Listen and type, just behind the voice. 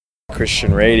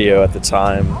Christian radio at the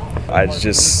time. I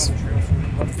just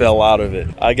fell out of it.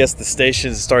 I guess the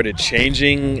stations started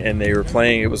changing and they were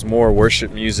playing, it was more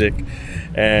worship music.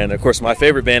 And of course my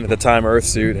favorite band at the time,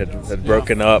 Earthsuit, had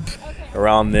broken up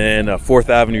around then. Fourth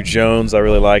Avenue Jones I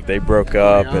really liked, they broke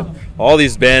up. And all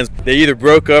these bands, they either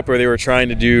broke up or they were trying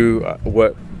to do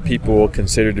what people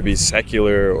consider to be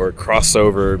secular or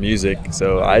crossover music.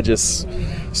 So I just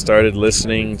started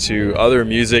listening to other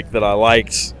music that I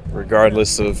liked,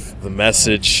 regardless of the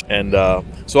message. And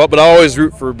but I always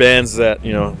root for bands that,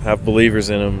 you know, have believers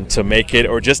in them to make it,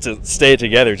 or just to stay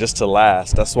together, just to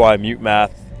last. That's why Mute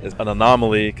Math is an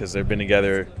anomaly, because they've been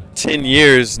together 10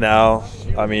 years now.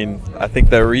 I mean, I think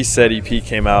the Reset EP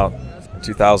came out in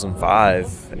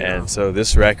 2005, and so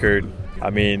this record, I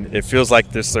mean, it feels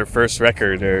like this is their first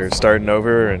record. They're starting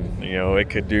over, and, you know, it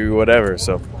could do whatever.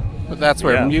 So, but that's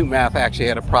where Mute Math actually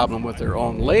had a problem with their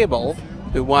own label,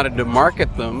 who wanted to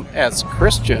market them as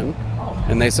Christian,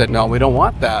 and they said, no, we don't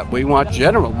want that. We want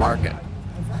general market.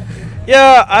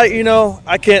 Yeah,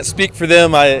 I can't speak for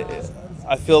them.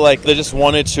 I feel like they just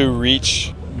wanted to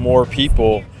reach more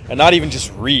people, and not even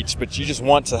just reach, but you just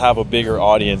want to have a bigger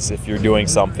audience if you're doing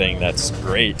something that's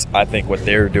great. I think what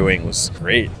they're doing was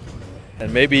great.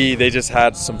 And maybe they just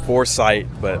had some foresight,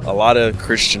 but a lot of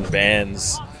Christian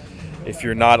bands, if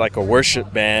you're not like a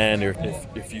worship band, or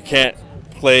if you can't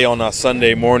play on a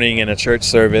Sunday morning in a church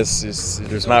service,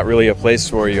 there's not really a place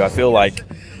for you, I feel like,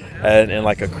 in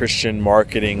like a Christian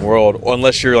marketing world,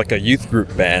 unless you're like a youth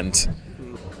group band.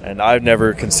 And I've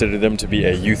never considered them to be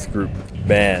a youth group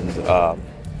band,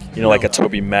 like a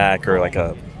Toby Mac or like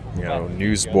a,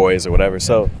 Newsboys or whatever.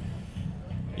 So,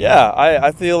 yeah,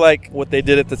 I feel like what they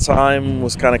did at the time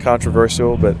was kind of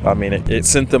controversial, but I mean, it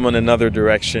sent them in another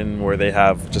direction where they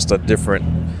have just a different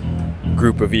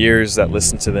group of ears that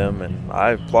listen to them, and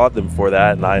I applaud them for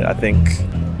that. And I think,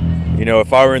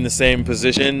 if I were in the same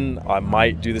position, I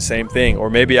might do the same thing. Or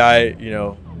maybe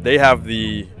they have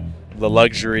the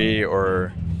luxury,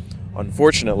 or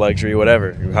unfortunate luxury,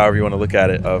 whatever, however you want to look at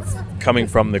it, of coming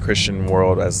from the Christian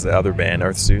world as the other band,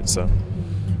 Earthsuit. So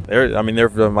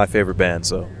they're my favorite band,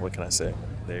 so what can I say?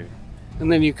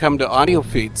 And then you come to audio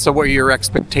feed. So what are your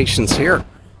expectations here?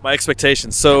 My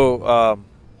expectations. So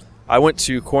I went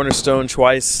to Cornerstone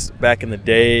twice back in the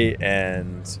day,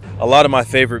 and a lot of my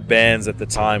favorite bands at the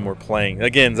time were playing.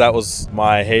 Again, that was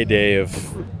my heyday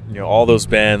of, all those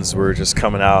bands were just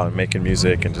coming out and making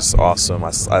music and just awesome.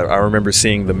 I remember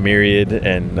seeing The Myriad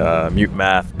and Mute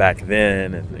Math back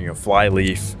then, and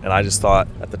Flyleaf, and I just thought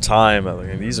at the time,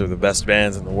 these are the best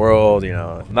bands in the world.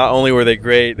 Not only were they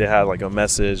great, they had like a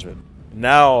message. But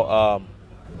now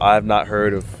I have not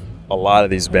heard of a lot of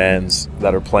these bands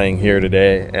that are playing here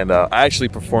today, and I actually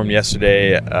performed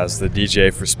yesterday as the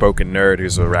DJ for Spoken Nerd,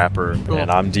 who's a rapper. Cool.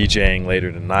 And I'm DJing later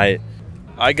tonight.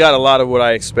 I got a lot of what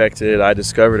I expected. I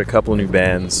discovered a couple of new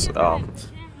bands.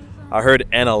 I heard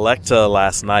Analecta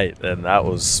last night, and that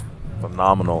was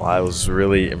phenomenal. I was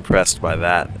really impressed by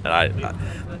that.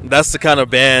 And that's the kind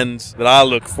of band that I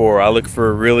look for. I look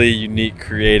for really unique,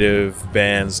 creative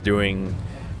bands doing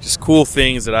just cool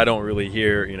things that I don't really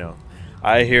hear.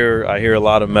 I hear a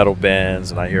lot of metal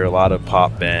bands, and I hear a lot of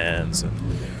pop bands and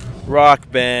rock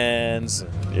bands.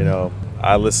 And,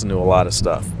 I listen to a lot of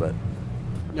stuff, but.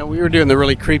 We were doing the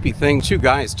really creepy thing, two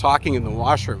guys talking in the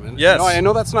washroom. And yes. I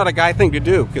know that's not a guy thing to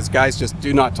do, because guys just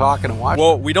do not talk in a washroom.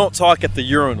 Well, we don't talk at the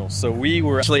urinal, so we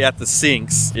were actually at the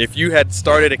sinks. If you had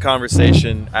started a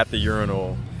conversation at the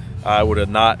urinal, I would have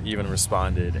not even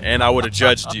responded, and I would have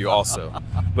judged you also.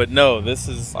 But no, this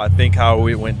is, I think, how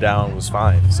it went down was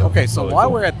fine. So okay, so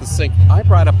while we're at the sink, I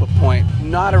brought up a point,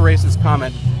 not a racist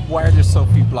comment. Why are there so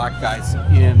few black guys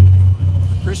in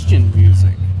Christian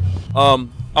music?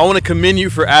 I want to commend you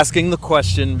for asking the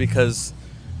question, because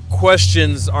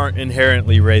questions aren't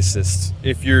inherently racist.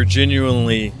 If you're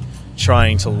genuinely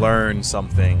trying to learn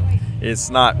something, it's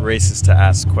not racist to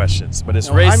ask questions. But it's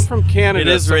racist. I'm from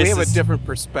Canada, it is so racist. We have a different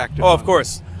perspective. Oh, of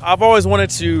course. I've always wanted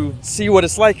to see what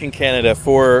it's like in Canada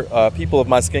for people of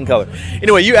my skin color.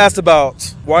 Anyway, you asked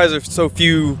about why is there so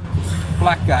few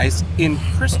black guys in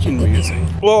Christian music.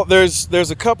 Well, there's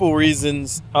a couple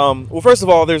reasons. First of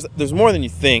all, there's more than you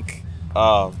think.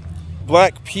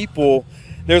 Black people,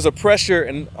 there's a pressure,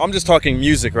 and I'm just talking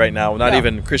music right now, not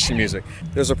even Christian music.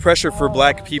 There's a pressure for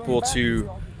black people to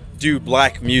do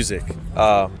black music.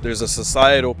 There's a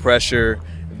societal pressure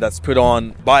that's put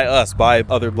on by us, by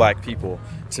other black people,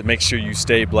 to make sure you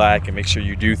stay black and make sure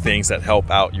you do things that help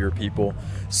out your people.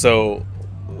 So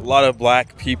a lot of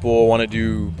black people want to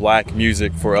do black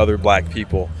music for other black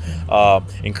people.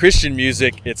 In Christian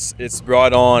music, it's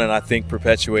brought on and I think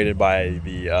perpetuated by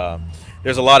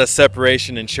there's a lot of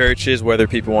separation in churches, whether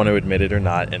people want to admit it or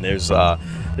not. And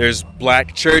there's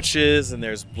black churches and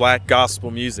there's black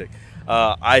gospel music.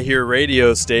 I hear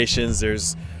radio stations.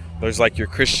 There's like your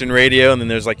Christian radio, and then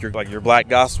there's like your black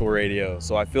gospel radio.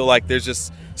 So I feel like there's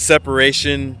just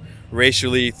separation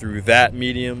racially through that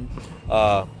medium.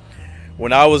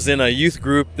 When I was in a youth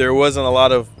group, there wasn't a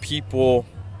lot of people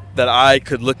that I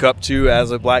could look up to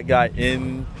as a black guy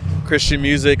in Christian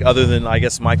music, other than I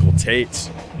guess Michael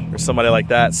Tate or somebody like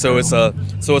that. So it's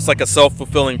like a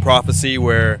self-fulfilling prophecy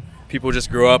where people just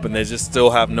grow up and they just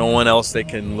still have no one else they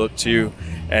can look to.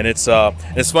 And it's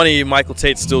funny, Michael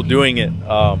Tate's still doing it,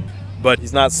 but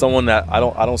he's not someone that I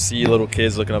don't see little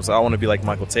kids looking up. So I want to be like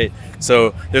Michael Tate.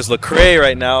 So there's Lecrae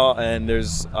right now, and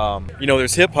there's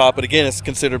there's hip hop, but again, it's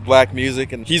considered black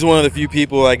music, and he's one of the few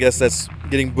people I guess that's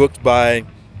getting booked by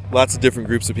lots of different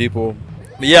groups of people.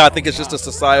 But yeah, I think it's just a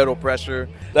societal pressure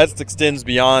that extends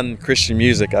beyond Christian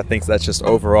music. I think that's just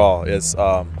overall is.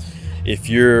 If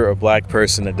you're a black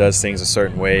person that does things a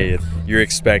certain way, you're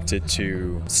expected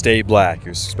to stay black.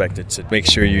 You're expected to make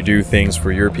sure you do things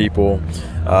for your people,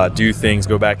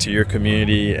 go back to your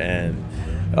community, and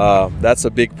that's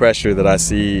a big pressure that I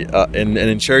see.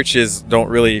 And churches don't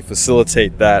really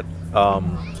facilitate that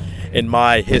in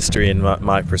my history and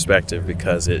my perspective,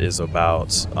 because it is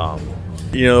about...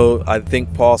 I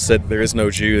think Paul said there is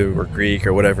no Jew or Greek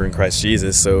or whatever in Christ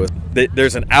Jesus. So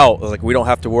there's an out. Like, we don't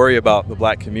have to worry about the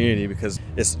black community because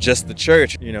it's just the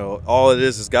church. All it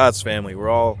is God's family. We're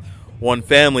all one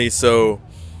family. So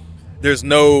there's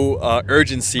no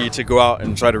urgency to go out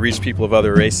and try to reach people of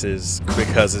other races,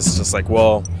 because it's just like,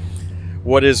 well,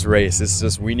 what is race? It's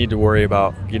just we need to worry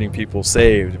about getting people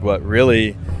saved. But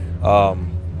really,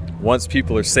 once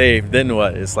people are saved, then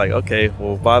what? It's like, okay,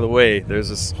 well, by the way, there's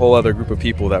this whole other group of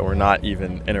people that we're not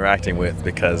even interacting with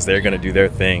because they're going to do their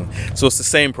thing. So it's the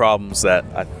same problems that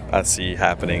I see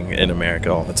happening in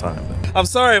America all the time. I'm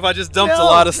sorry if I just dumped a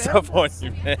lot of stuff on you,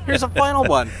 man. Here's a final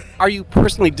one. Are you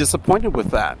personally disappointed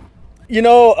with that?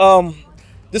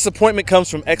 Disappointment comes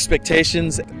from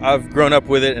expectations. I've grown up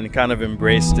with it and kind of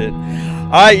embraced it.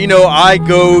 I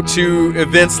go to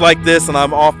events like this, and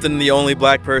I'm often the only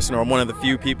black person, or I'm one of the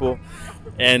few people,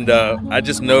 and I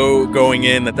just know going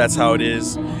in that that's how it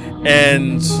is,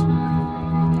 and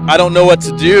I don't know what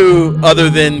to do other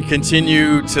than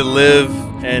continue to live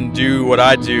and do what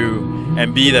I do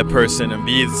and be that person and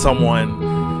be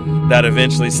someone that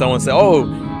eventually someone say, oh,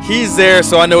 he's there,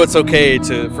 so I know it's okay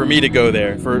for me to go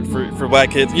there for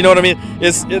black kids. You know what I mean?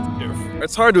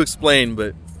 It's hard to explain,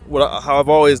 but how I've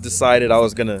always decided I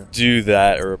was going to do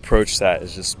that or approach that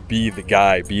is just be the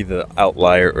guy, be the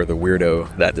outlier or the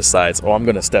weirdo that decides, oh, I'm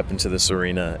going to step into this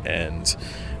arena and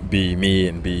be me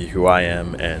and be who I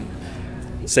am, and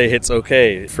say it's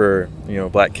okay for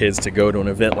black kids to go to an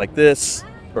event like this,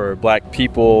 or black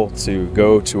people to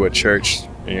go to a church.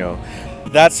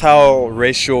 That's how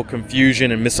racial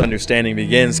confusion and misunderstanding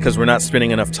begins, because we're not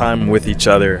spending enough time with each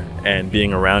other and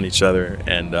being around each other.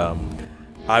 And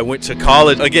I went to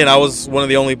college. Again, I was one of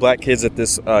the only black kids at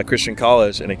this Christian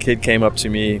college, and a kid came up to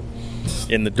me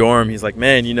in the dorm. He's like,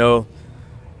 man,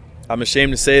 I'm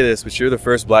ashamed to say this, but you're the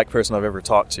first black person I've ever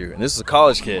talked to. And this is a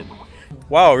college kid.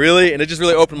 Wow, really? And it just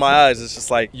really opened my eyes. It's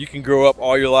just like, you can grow up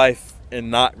all your life and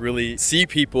not really see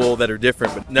people that are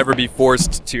different, but never be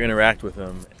forced to interact with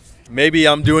them. Maybe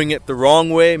I'm doing it the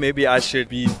wrong way. Maybe I should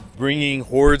be bringing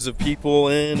hordes of people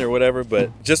in or whatever,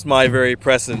 but just my very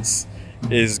presence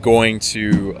is going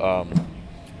to,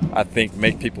 I think,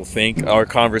 make people think. Our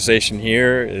conversation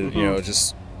here is,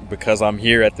 just because I'm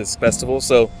here at this festival.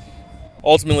 So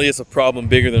ultimately, it's a problem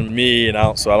bigger than me,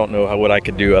 and so I don't know what I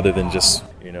could do other than just,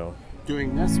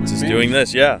 doing this. Just doing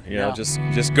this, yeah.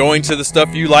 Just going to the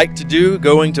stuff you like to do,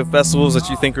 going to festivals that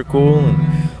you think are cool,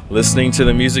 and listening to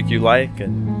the music you like,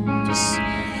 and just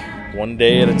one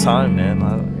day at a time,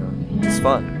 man. It's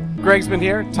fun. Greg's been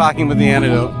here talking with The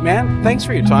Antidote. Man, thanks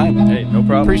for your time. Hey, no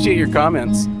problem. Appreciate your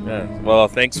comments. Yeah. Well,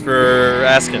 thanks for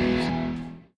asking.